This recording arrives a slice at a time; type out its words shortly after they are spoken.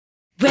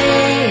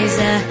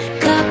a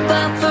cup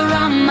up for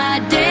all my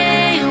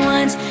day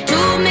ones.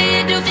 2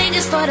 middle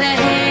fingers for the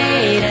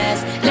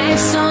haters.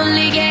 Life's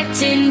only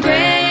getting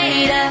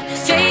greater.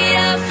 Straight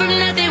up from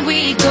nothing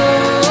we go.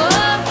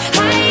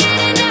 Higher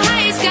than the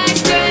highest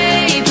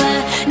skyscraper.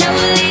 No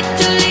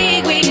little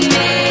league we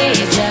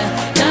major.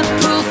 The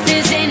proof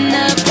is in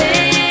the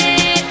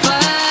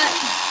paper.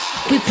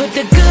 We put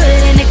the good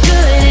in the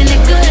good in the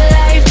good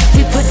life.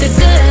 We put the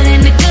good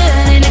in the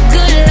good in the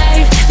good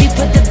life. We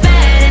put the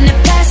bad in the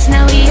past,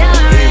 now we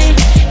alright.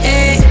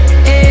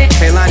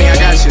 Hey Lonnie, I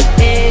got you.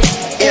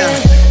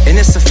 Yeah, and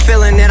it's a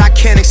feeling that I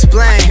can't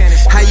explain.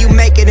 How you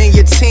make it in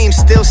your team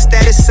still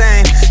stay the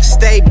same.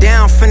 Stay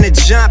down from the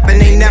jump and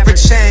they never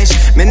change.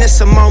 Man, it's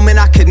a moment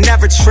I could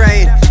never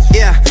trade.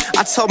 Yeah,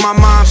 I told my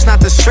moms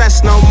not to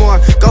stress no more.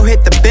 Go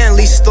hit the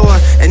Bentley store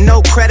and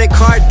no credit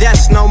card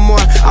debts no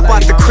more. I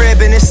bought the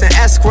crib and it's an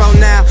escrow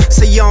now,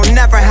 so you don't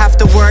never have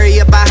to worry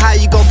about how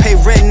you gon' pay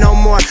rent no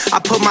more. I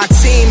put my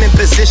team in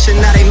position,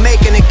 now they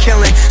making a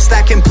killing.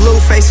 Stacking blue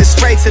faces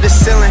straight to the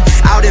ceiling.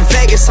 Out in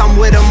Vegas, I'm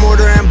with them,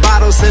 ordering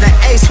bottles of the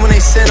Ace when they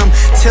send them,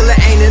 till it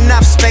ain't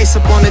enough space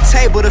up on the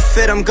table to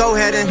fit them. Go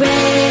ahead and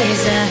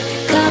raise a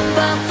cup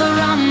up for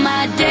all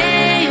my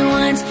day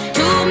ones.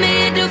 2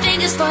 middle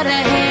fingers for the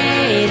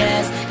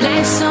haters.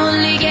 Life's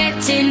only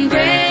getting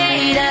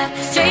greater.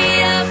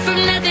 Straight up from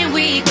nothing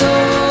we go.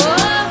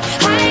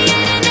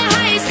 Higher than the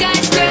highest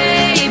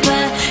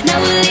skyscraper. No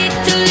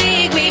little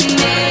league we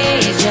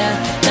major.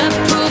 The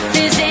proof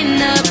is in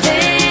the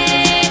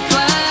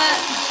paper.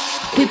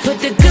 We put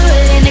the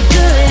good in the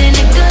good in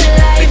the good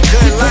life. We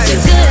put the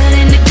good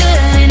in the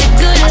good in the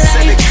good life. I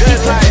said the good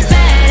we put life. the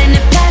bad in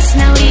the past,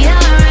 now we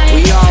alright.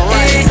 We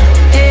alright.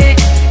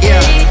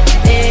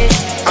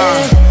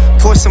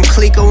 Pour some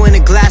Clico in a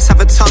glass,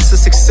 have a toast to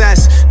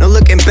success. No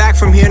looking back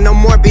from here, no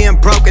more being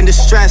broke and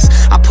distressed.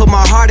 I put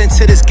my heart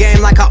into this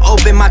game like I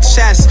open my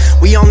chest.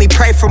 We only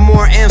pray for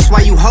more M's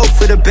while you hope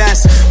for the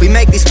best. We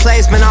make these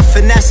plays, man, I'm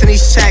finessing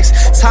these checks.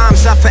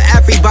 Time's up for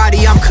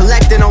everybody, I'm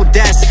collecting no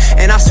debts.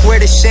 And I swear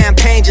this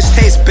champagne just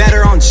tastes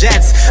better on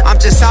jets. I'm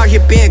just out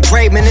here being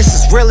great, man, this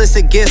is real as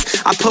it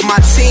gets. I put my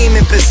team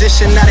in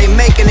position, now they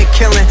making a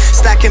killing.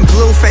 Stacking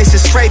blue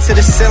faces straight to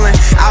the ceiling.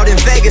 Out in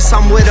Vegas,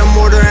 I'm with them,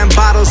 ordering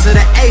bottles of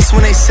the Ace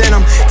when they send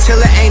them, till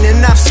it ain't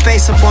enough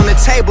space up on the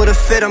table to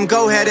fit them.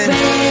 Go ahead and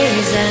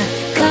raise a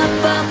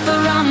cup up for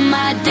all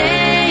my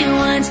day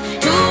ones.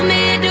 2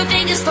 middle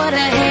fingers for the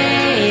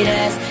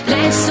haters.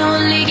 Life's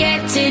only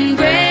getting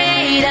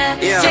greater.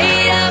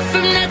 Straight up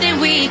from nothing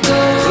we go.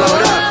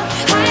 Load up.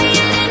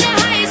 Higher than the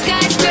highest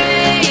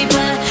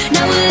skyscraper.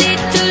 No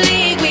little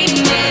league we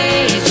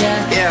major.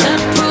 The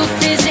proof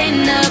is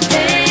in the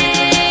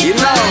paper. You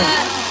know.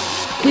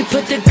 We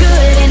put the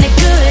good in the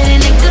good in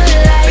the good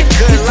life. The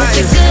good we put life.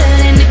 the good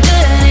in the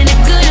good in the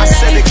good I life.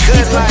 said the good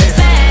we put life. the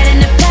bad in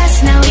the past,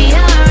 now we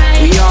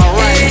alright. We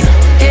alright.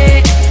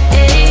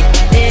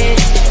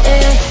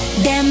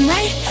 Damn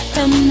right,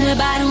 from the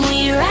bottom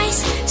we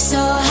rise so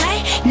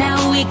high.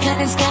 Now we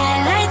cutting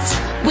skylights.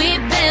 We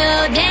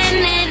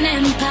building an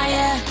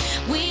empire.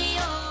 We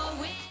all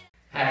win.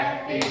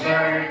 Happy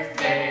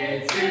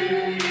birthday to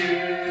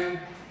you.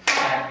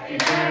 Happy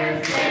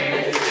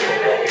birthday to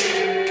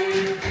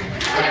you.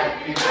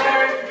 Happy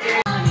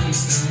birthday.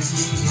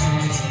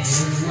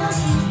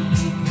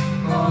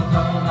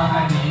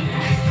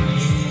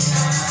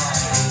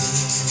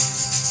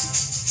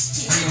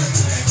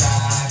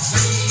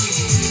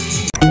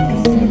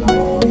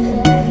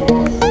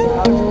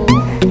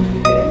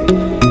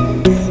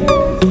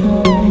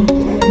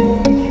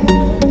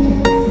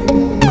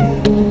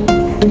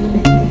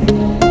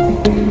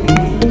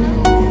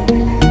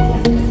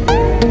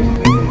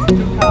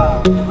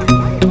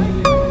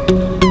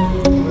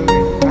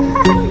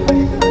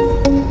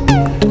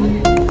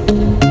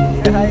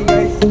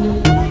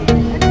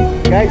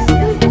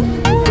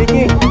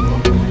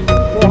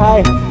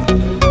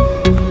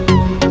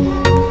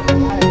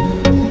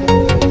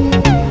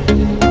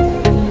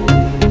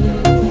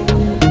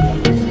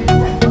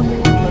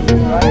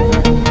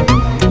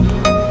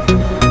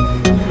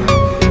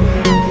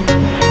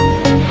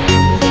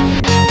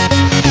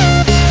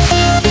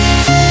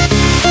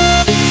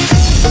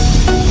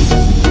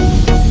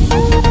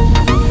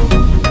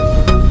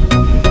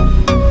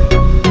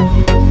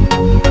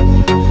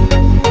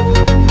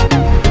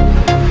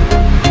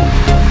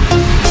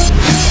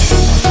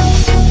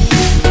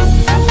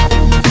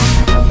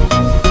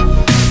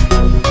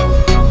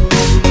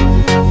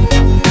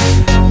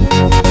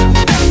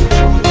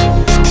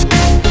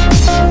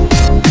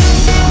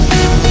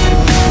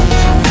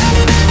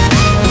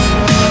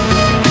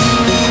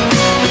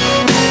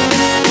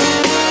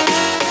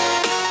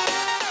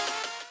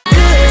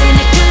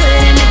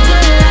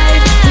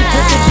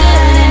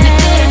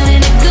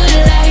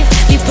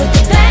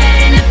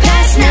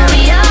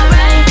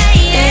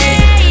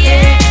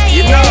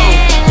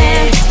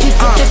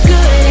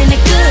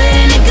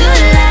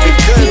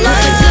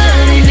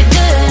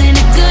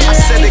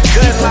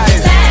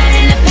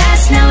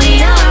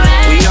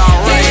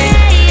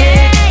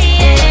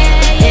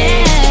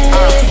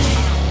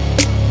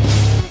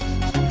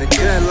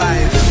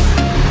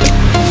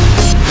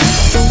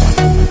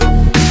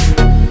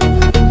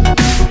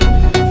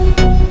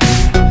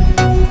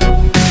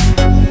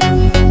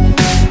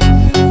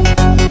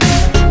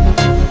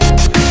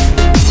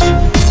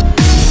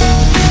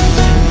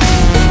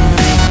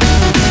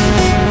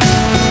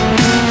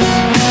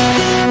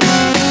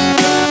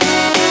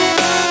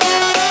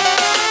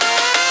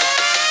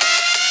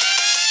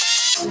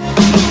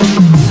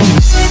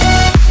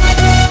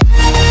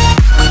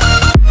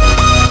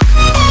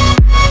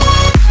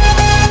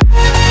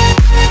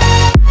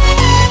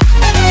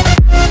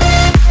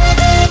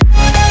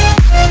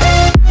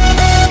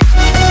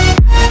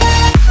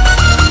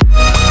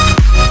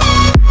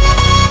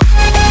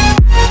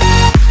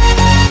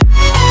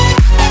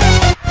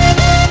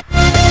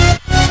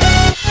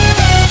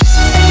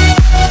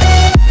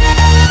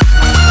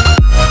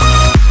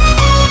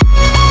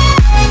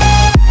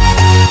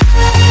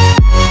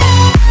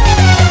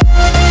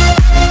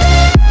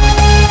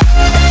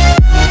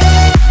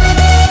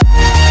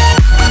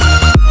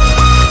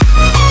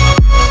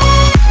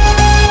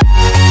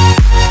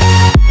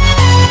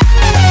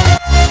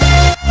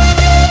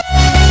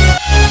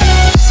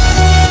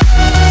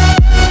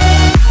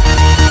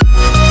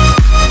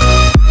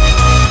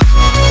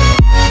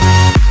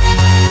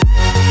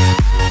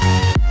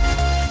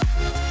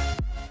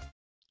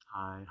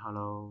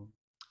 Hello,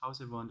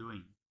 how's everyone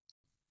doing?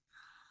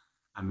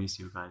 I miss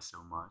you guys so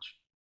much.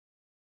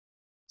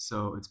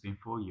 So it's been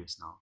 4 years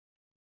now.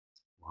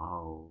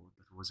 Wow,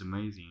 that was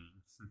amazing.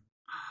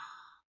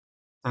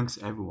 Thanks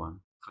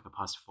everyone for the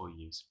past 4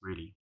 years,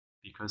 really.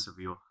 Because of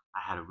you, I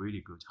had a really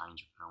good time in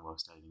Japan while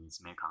studying in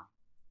Ritsumeikan.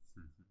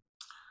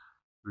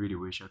 Really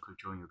wish I could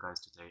join you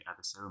guys today at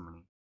the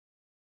ceremony.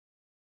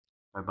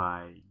 Bye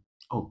bye.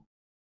 Oh,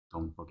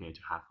 don't forget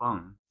to have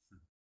fun.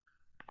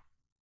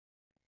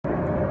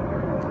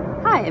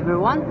 Hi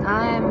everyone,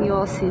 I'm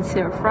your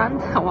sincere friend,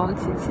 Wang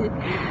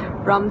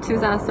Qiqi, from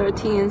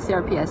 2013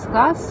 CRPS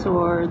class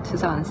or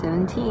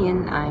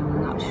 2017,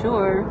 I'm not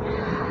sure.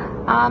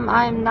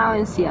 I'm now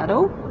in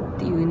Seattle,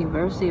 the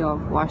University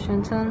of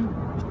Washington.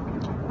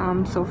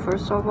 So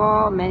first of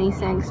all, many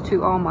thanks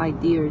to all my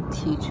dear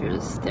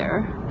teachers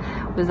there.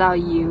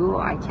 Without you,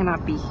 I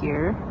cannot be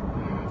here.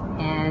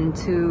 And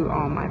to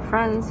all my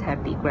friends,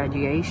 happy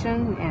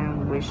graduation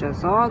and wish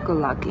us all good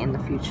luck in the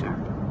future.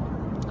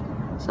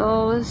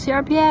 So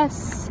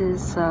CRPS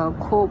is a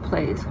cool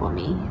place for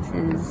me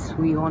since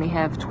we only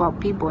have 12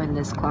 people in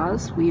this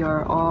class. We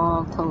are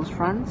all close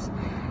friends.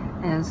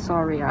 And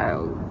sorry,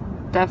 I'll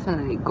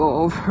definitely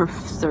go over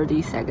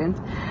 30 seconds.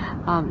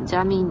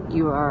 Jamin,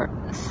 you are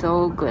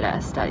so good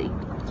at studying.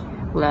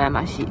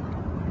 Urayamashi.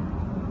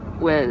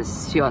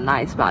 With your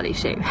nice body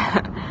shape.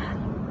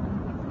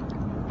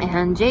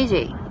 And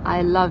JJ,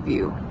 I love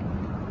you.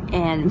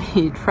 And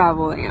me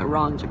traveling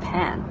around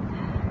Japan.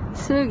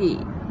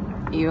 Tsugi,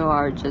 you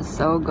are just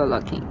so good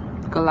looking.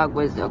 Good luck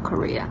with your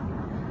career.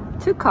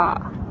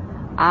 Tuka,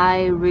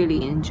 I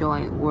really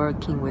enjoy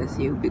working with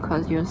you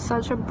because you're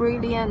such a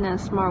brilliant and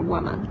smart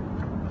woman.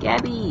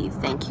 Gabby,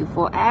 thank you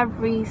for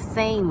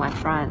everything, my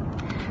friend.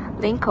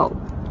 Linko,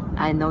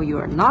 I know you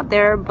are not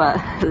there, but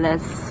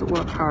let's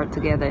work hard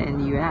together in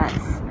the US.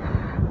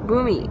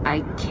 Boomy,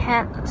 I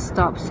can't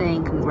stop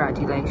saying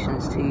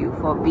congratulations to you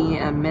for being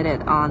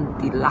admitted on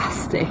the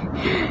last day.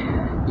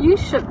 You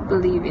should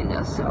believe in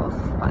yourself,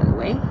 by the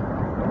way.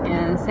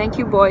 And thank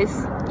you,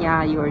 boys.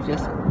 Yeah, you are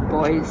just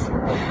boys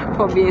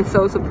for being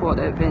so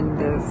supportive in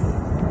this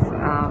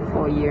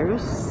 4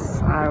 years.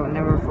 I will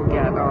never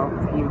forget all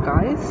of you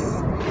guys.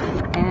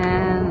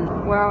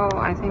 And well,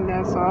 I think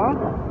that's all.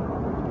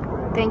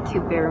 Thank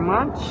you very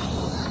much.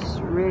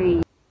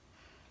 Really.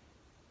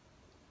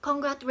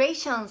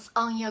 Congratulations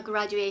on your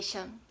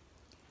graduation.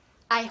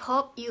 I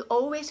hope you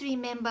always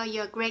remember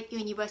your great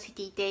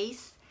university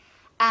days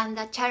and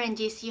the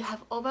challenges you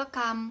have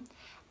overcome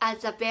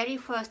as the very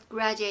first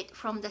graduate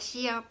from the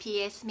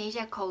CRPS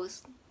major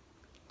course.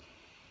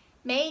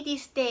 May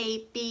this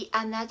day be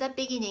another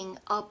beginning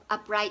of a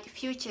bright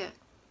future.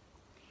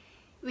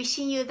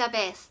 Wishing you the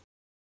best.